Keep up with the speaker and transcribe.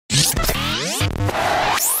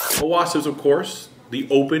OWASP is, of course, the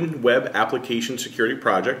Open Web Application Security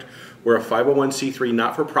Project. We're a 501c3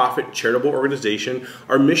 not-for-profit charitable organization.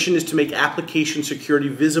 Our mission is to make application security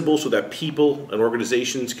visible so that people and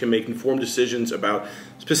organizations can make informed decisions about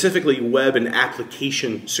specifically web and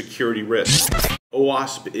application security risks.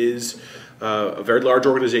 OWASP is a very large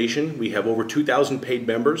organization. We have over 2,000 paid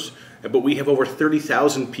members, but we have over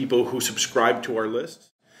 30,000 people who subscribe to our list.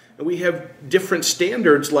 And we have different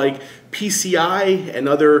standards like PCI and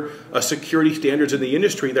other security standards in the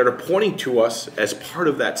industry that are pointing to us as part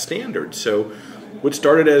of that standard. So what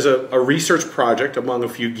started as a research project among a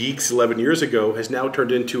few geeks 11 years ago has now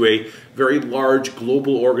turned into a very large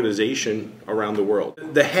global organization around the world.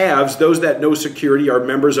 The haves, those that know security, are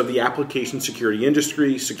members of the application security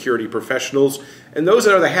industry, security professionals, and those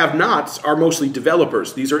that are the have-nots are mostly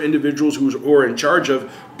developers. These are individuals who are in charge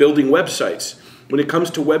of building websites. When it comes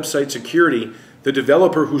to website security, the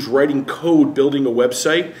developer who's writing code building a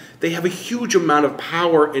website, they have a huge amount of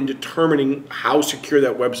power in determining how secure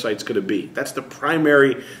that website's going to be. That's the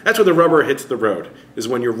primary, that's where the rubber hits the road, is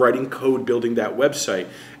when you're writing code building that website.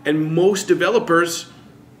 And most developers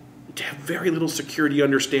have very little security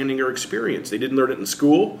understanding or experience. They didn't learn it in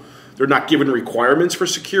school. They're not given requirements for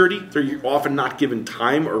security. They're often not given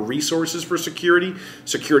time or resources for security.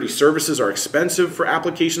 Security services are expensive for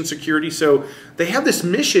application security. So they have this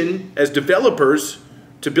mission as developers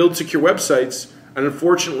to build secure websites. And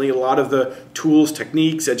unfortunately, a lot of the tools,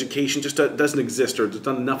 techniques, education just doesn't exist, or there's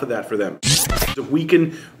not enough of that for them. If we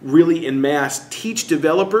can really en masse teach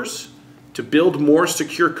developers to build more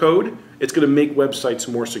secure code, it's going to make websites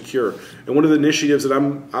more secure. And one of the initiatives that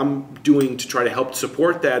I'm doing to try to help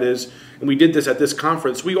support that is, and we did this at this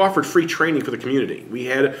conference, we offered free training for the community. We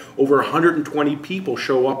had over 120 people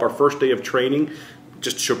show up our first day of training.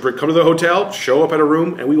 Just come to the hotel, show up at a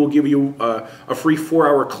room, and we will give you a free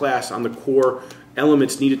 4-hour class on the core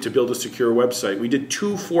elements needed to build a secure website. We did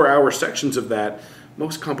 2 4-hour sections of that.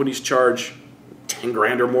 Most companies charge 10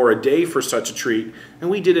 grand or more a day for such a treat, and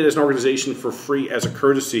we did it as an organization for free as a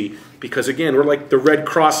courtesy because, again, we're like the Red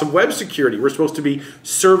Cross of web security. We're supposed to be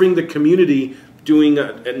serving the community, doing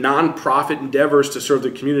a non-profit endeavors to serve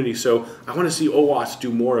the community. So I want to see OWASP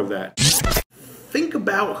do more of that. Think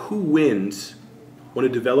about who wins when a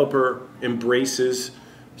developer embraces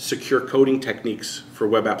secure coding techniques for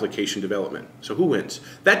web application development. So who wins?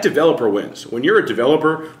 That developer wins. When you're a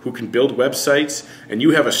developer who can build websites and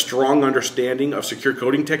you have a strong understanding of secure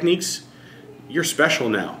coding techniques, you're special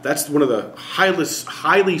now. That's one of the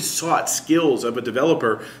highly sought skills of a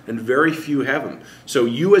developer, and very few have them. So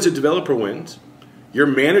you as a developer wins. Your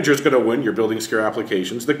manager's going to win. You're building secure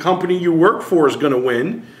applications. The company you work for is going to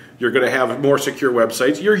win. You're going to have more secure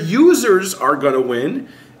websites. Your users are going to win.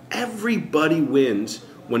 Everybody wins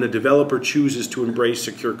when a developer chooses to embrace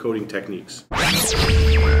secure coding techniques.